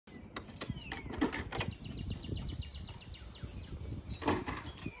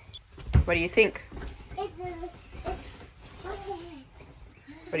What do you think? What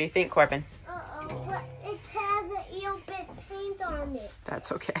do you think, Corban? But it has a little bit paint on it.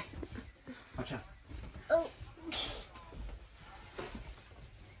 That's okay. Watch out. Oh.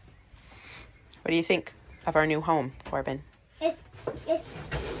 What do you think of our new home, Corban? It's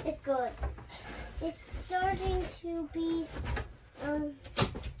good. It's starting to be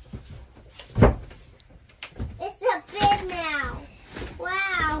it's a bed now.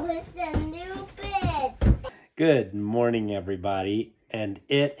 Wow, it's a new bed. Good morning, everybody. And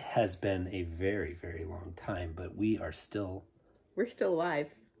it has been a very, very long time, but we're still alive.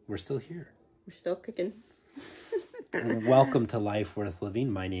 We're still here. We're still kicking. Welcome to Life Worth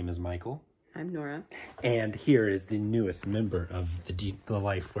Living. My name is Michael. I'm Nora. And here is the newest member of the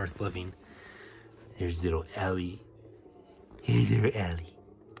Life Worth Living. There's little Ellie. Hey there, Ellie.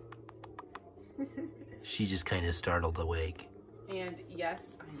 She just kind of startled awake. And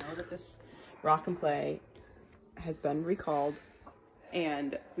yes, I know that this rock and play has been recalled,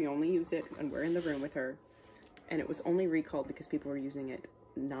 and we only use it when we're in the room with her. And it was only recalled because people were using it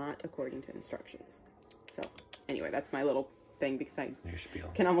not according to instructions. So anyway, that's my little thing, because I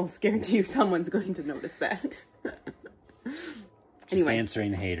can almost guarantee you someone's going to notice that. Anyway,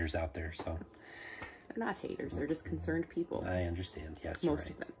 answering the haters out there. So they're not haters; they're just concerned people. I understand. Yes, most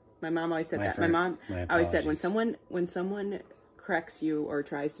of them. My mom always said that. My mom always said when someone corrects you or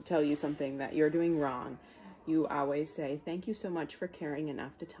tries to tell you something that you're doing wrong, you always say, "Thank you so much for caring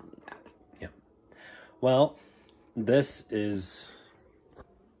enough to tell me that." Yep. Well, this is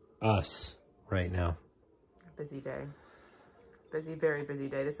us right now. Busy day. Busy, very busy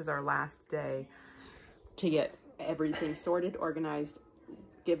day. This is our last day to get everything sorted, organized,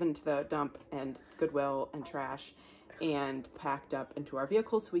 given to the dump and Goodwill and trash, and packed up into our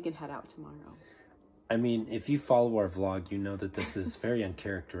vehicle so we can head out tomorrow. I mean, if you follow our vlog, you know that this is very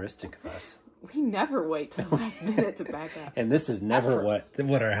uncharacteristic of us. We never wait till the last minute to back up. And this is never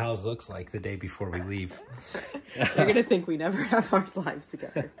what our house looks like the day before we leave. They're going to think we never have our lives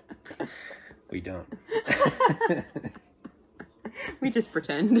together. We don't. We just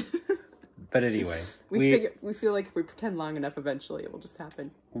pretend. But anyway. We feel like if we pretend long enough, eventually it will just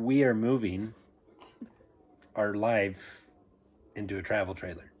happen. We are moving our life into a travel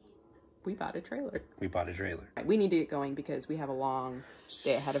trailer. We bought a trailer. We need to get going because we have a long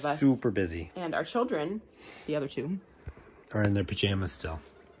day ahead of us. Super busy. And our children, the other two, are in their pajamas still.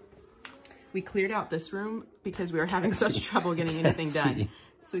 We cleared out this room because we were having such trouble getting anything done.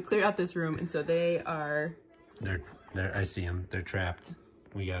 So we cleared out this room, and so they are... I see them. They're trapped.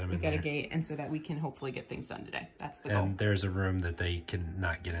 We got them in there. We got a gate, and so that we can hopefully get things done today. That's the goal. And there's a room that they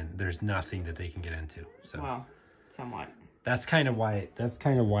cannot get in. There's nothing that they can get into. So well, somewhat. That's kind of why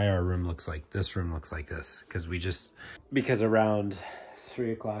our room looks like this. Room looks like this because around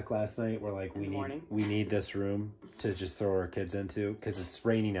 3 o'clock last night we're like we need this room to just throw our kids into because it's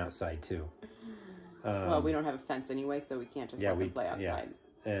raining outside too. Well, we don't have a fence anyway, so we can't just let them play outside.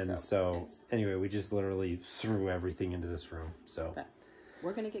 Yeah. And so anyway, we just literally threw everything into this room. So but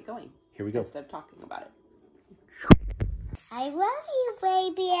we're gonna get going. Here we go. Instead of talking about it. I love you,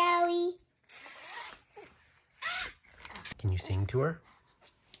 baby Ellie. Can you sing to her?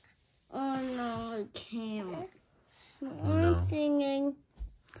 Oh no, I can't. No. I'm singing.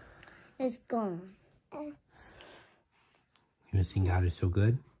 It's gone. You gonna sing God is so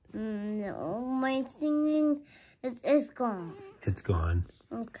good? No, my singing is gone. It's gone.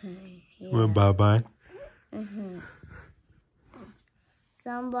 Okay. Yeah. Well, bye-bye.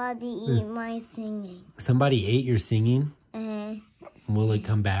 Somebody eat my singing. Somebody ate your singing? Will it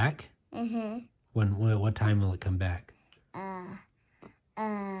come back? What time will it come back?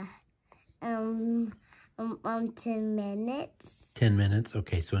 10 minutes. 10 minutes?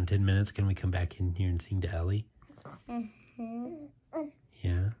 Okay, so in 10 minutes, can we come back in here and sing to Ellie?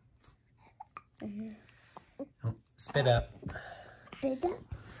 Yeah? Oh, spit up. Spit up?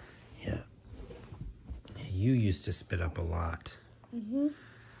 Yeah. You used to spit up a lot.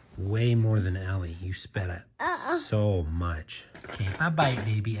 Way more than Ellie. You spit up so much. Okay, bye-bye,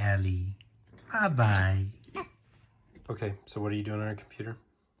 baby Ellie. Bye-bye. Okay, so what are you doing on our computer?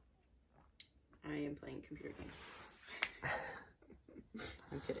 I am playing computer games.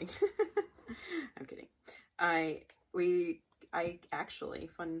 I'm kidding. I'm kidding. I actually,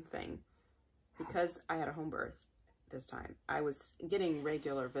 fun thing, because I had a home birth this time, I was getting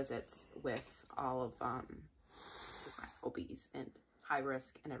regular visits with all of OBs and high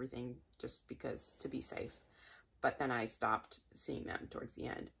risk and everything, just because to be safe. But then I stopped seeing them towards the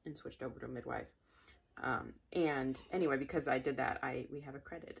end and switched over to a midwife. And anyway, because I did that, we have a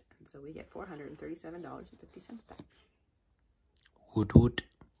credit, and so we get $437.50 back. Hoot hoot.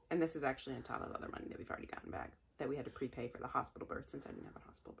 And this is actually on top of other money that we've already gotten back that we had to prepay for the hospital birth since I didn't have a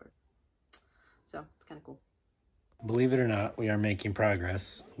hospital birth. So it's kind of cool. Believe it or not, we are making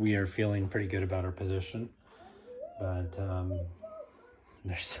progress. We are feeling pretty good about our position, but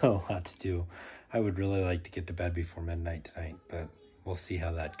there's still a lot to do. I would really like to get to bed before midnight tonight, but we'll see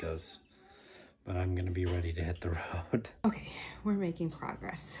how that goes. But I'm going to be ready to hit the road. Okay, we're making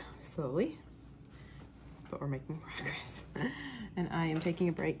progress. Slowly, but we're making progress. And I am taking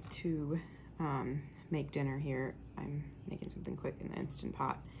a break to make dinner here. I'm making something quick in the Instant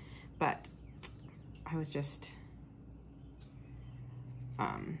Pot. But I was just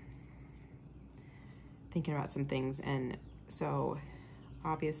thinking about some things. And so,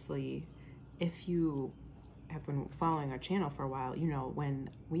 obviously, if you have been following our channel for a while, you know, when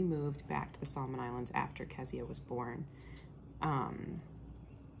we moved back to the Solomon Islands after Kezia was born,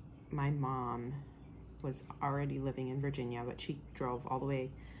 my mom was already living in Virginia, but she drove all the way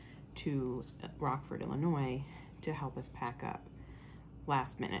to Rockford, Illinois to help us pack up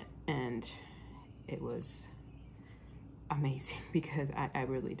last minute. And it was amazing because I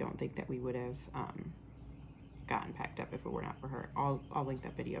really don't think that we would have gotten packed up if it were not for her. I'll link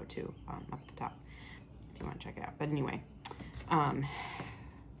that video too up at the top if you want to check it out. But anyway,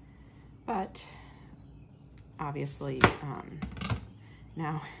 but obviously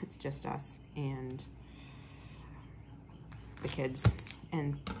now it's just us and the kids,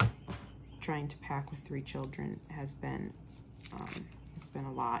 and trying to pack with 3 children has been it's been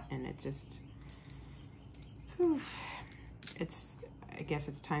a lot, and it just I guess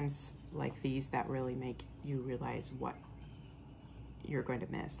it's times like these that really make you realize what you're going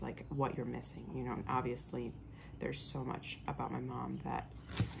to miss, like what you're missing, you know. And obviously there's so much about my mom that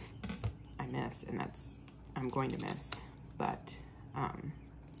I miss, and I'm going to miss, but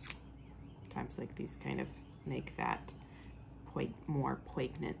times like these kind of make that more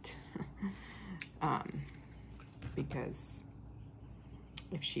poignant because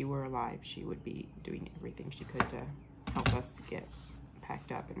if she were alive, she would be doing everything she could to help us get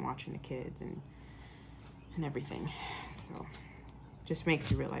packed up and watching the kids and everything. So just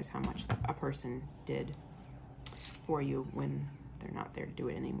makes you realize how much a person did for you when they're not there to do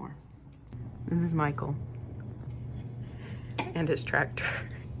it anymore. This is Michael and his tractor.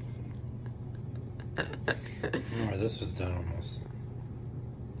 Nora, this was done almost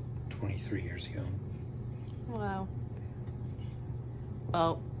 23 years ago. Wow.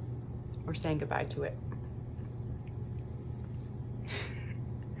 Well, we're saying goodbye to it.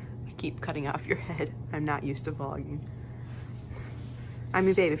 I keep cutting off your head. I'm not used to vlogging. I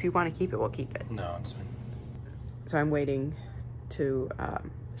mean, babe, if you want to keep it, we'll keep it. No, it's fine. So I'm waiting to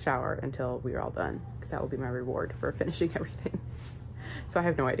shower until we are all done, because that will be my reward for finishing everything. So I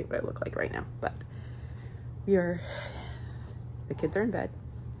have no idea what I look like right now, but the kids are in bed,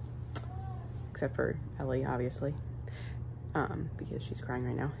 except for Ellie, obviously, because she's crying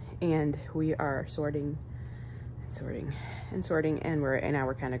right now. And we are sorting, and now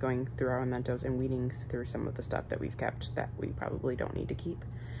we're kind of going through our mementos and weeding through some of the stuff that we've kept that we probably don't need to keep.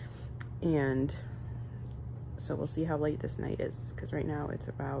 And so we'll see how late this night is, because right now it's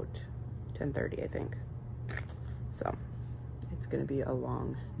about 10:30, I think. So it's gonna be a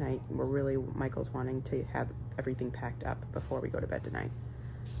long night. Michael's wanting to have everything packed up before we go to bed tonight.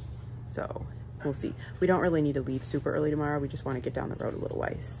 So we'll see. We don't really need to leave super early tomorrow. We just want to get down the road a little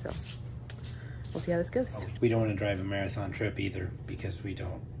ways. So we'll see how this goes. We don't want to drive a marathon trip either, because we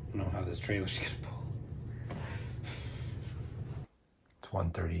don't know how this trailer's gonna pull. It's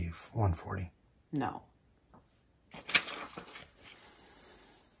 1:30, 1:40. No.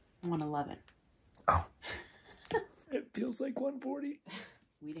 1:11. Oh. It feels like 1:40.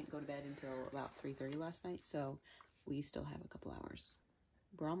 We didn't go to bed until about 3:30 last night, so we still have a couple hours.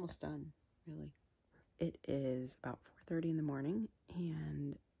 We're almost done, really. It is about 4:30 in the morning,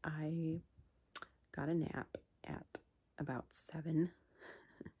 and I got a nap at about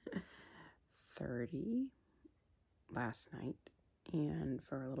 7:30 last night, and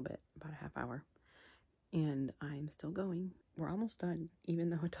for a little bit, about a half hour. And I'm still going. We're almost done, even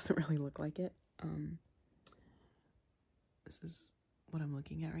though it doesn't really look like it. This is what I'm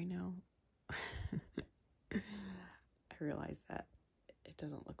looking at right now. I realize that it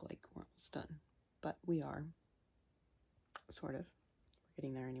doesn't look like we're almost done, but we are, sort of. We're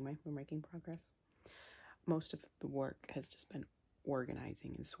getting there anyway. We're making progress. Most of the work has just been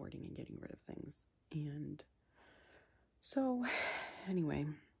organizing and sorting and getting rid of things. And so, anyway,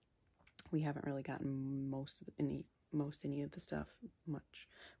 we haven't really gotten most any of the stuff much.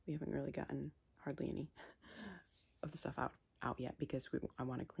 We haven't really gotten hardly any of the stuff out yet, because I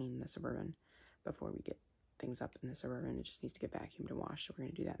want to clean the Suburban before we get things up in the Suburban. It just needs to get vacuumed and washed, so we're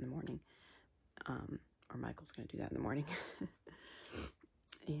going to do that in the morning. Or Michael's going to do that in the morning.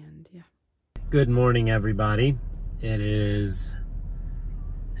 And yeah. Good morning, everybody. It is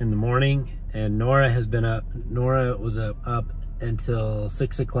in the morning, and Nora has been up. Nora was up until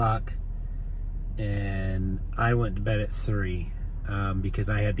 6 o'clock, and I went to bed at 3 because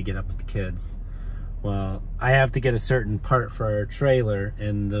I had to get up with the kids. Well, I have to get a certain part for our trailer,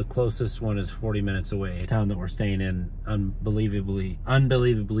 and the closest one is 40 minutes away. A town that we're staying in unbelievably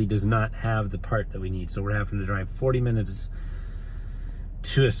does not have the part that we need, so we're having to drive 40 minutes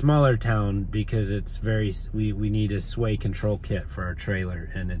to a smaller town because it's we need a sway control kit for our trailer,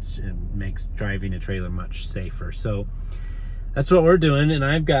 and it makes driving a trailer much safer. So that's what we're doing, and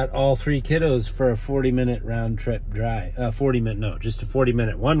I've got all 3 kiddos for a 40-minute round trip drive. Just a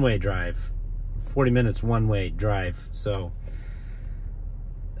 40-minute one-way drive. 40 minutes one-way drive. So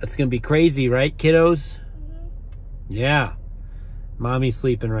that's gonna be crazy, right, kiddos? Yeah. Mommy's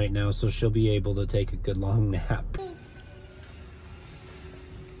sleeping right now, so she'll be able to take a good long nap.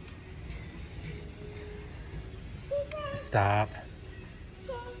 Stop.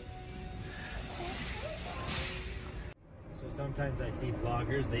 So sometimes I see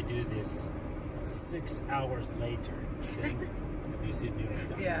vloggers, they do this 6 hours later thing. Have you seen me what I'm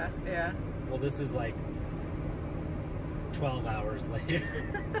talking about? Yeah. Well, this is like 12 hours later.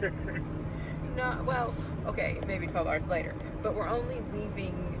 No, well, okay, maybe 12 hours later, but we're only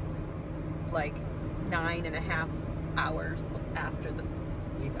leaving like 9.5 hours after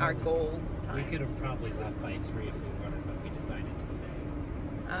our goal time. We could have probably left by 3 if we wanted, but we decided to stay.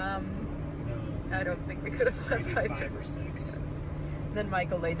 No. I don't think we could have left Maybe by 5 or 6. Then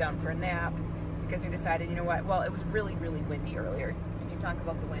Michael laid down for a nap because we decided, you know what? Well, it was really, really windy earlier. Did you talk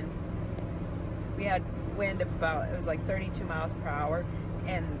about the wind? We had wind of it was like 32 miles per hour,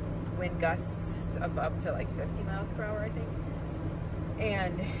 and wind gusts of up to like 50 miles per hour, I think.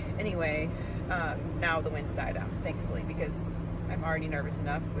 And anyway, now the wind's died down, thankfully, because I'm already nervous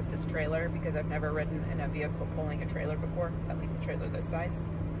enough with this trailer because I've never ridden in a vehicle pulling a trailer before, at least a trailer this size.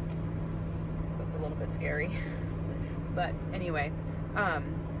 So it's a little bit scary. But anyway, I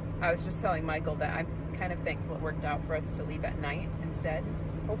was just telling Michael that I'm kind of thankful it worked out for us to leave at night instead.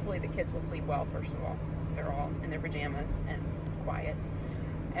 Hopefully the kids will sleep well, first of all. They're all in their pajamas and quiet.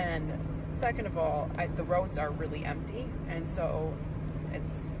 And second of all, the roads are really empty, and so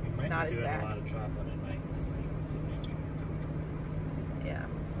it's not as bad. We might be doing a lot of traveling at night in this thing to make you more comfortable. Yeah,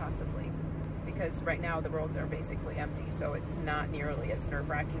 possibly. Because right now the roads are basically empty, so it's not nearly as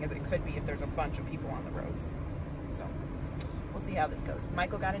nerve-wracking as it could be if there's a bunch of people on the roads. So we'll see how this goes.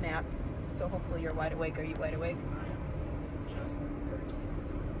 Michael got a nap, so hopefully you're wide awake. Are you wide awake? I am just perky.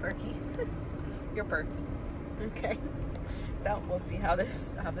 Perky? You're perky. Okay. So we'll see how this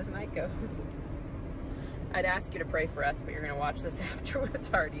night goes. I'd ask you to pray for us, but you're gonna watch this after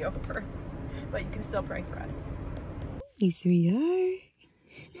it's already over. But you can still pray for us. Hey, sweetheart.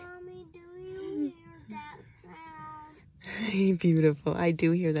 Mommy, do you hear that sound? Hey, beautiful. I do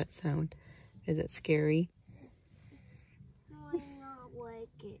hear that sound. Is it scary? No, I don't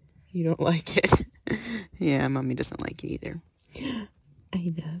like it. You don't like it? Yeah, Mommy doesn't like it either. I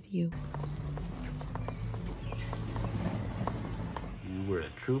love you. You were a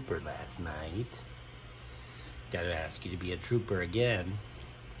trooper last night. Gotta ask you to be a trooper again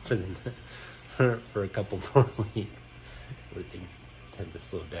for a couple more weeks where things tend to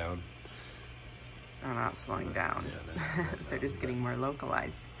slow down. They're not slowing down. Yeah, they're just getting more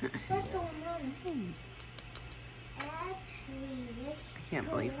localized. What's going on? Actually, this I can't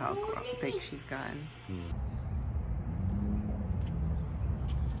believe how big she's gotten.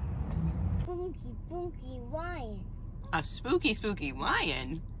 Spooky lion. A spooky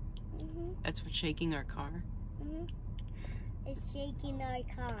lion? That's what's shaking our car? It's shaking our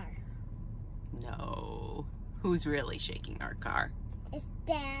car. No. Who's really shaking our car? It's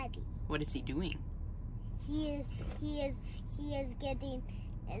Daddy. What is he doing? He is getting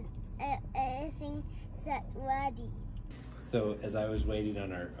everything set ready. So as I was waiting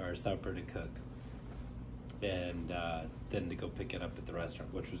on our supper to cook, and then to go pick it up at the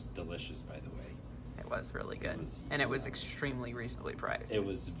restaurant, which was delicious, by the way. It was really good. It was extremely reasonably priced. It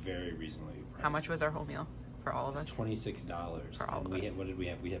was very reasonably priced. How much was our whole meal for all of us? $26. For all of us. What did we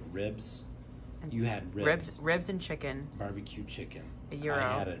have? We had ribs. You had ribs. Ribs and chicken. Barbecue chicken. A gyro.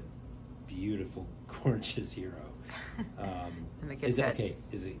 I had a beautiful, gorgeous gyro. And the kids had... Okay,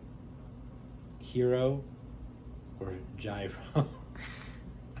 is it gyro or gyro?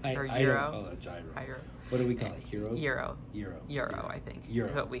 I don't call it gyro. What do we call it? Gyro? Gyro, I think. Gyro.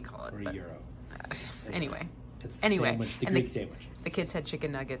 Is what we call it. Or but... gyro. Anyway, It's the Anyway, sandwich, the and Greek sandwich. The kids had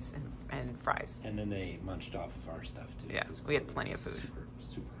chicken nuggets and fries. And then they munched off of our stuff too. Yeah, we had plenty of food.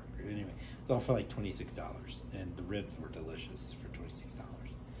 Super hungry. Anyway, it was all for like $26, and the ribs were delicious for $26.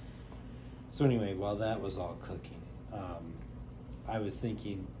 So anyway, while that was all cooking, I was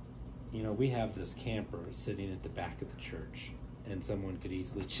thinking, you know, we have this camper sitting at the back of the church, and someone could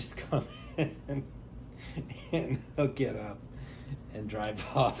easily just come in and hook it up and drive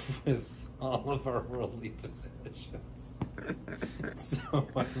off with all of our worldly possessions. So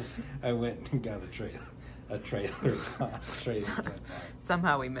I went and got a trailer.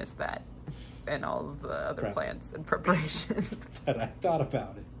 Somehow we missed that and all of the other plans and preparations. But I thought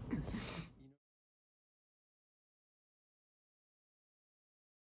about it.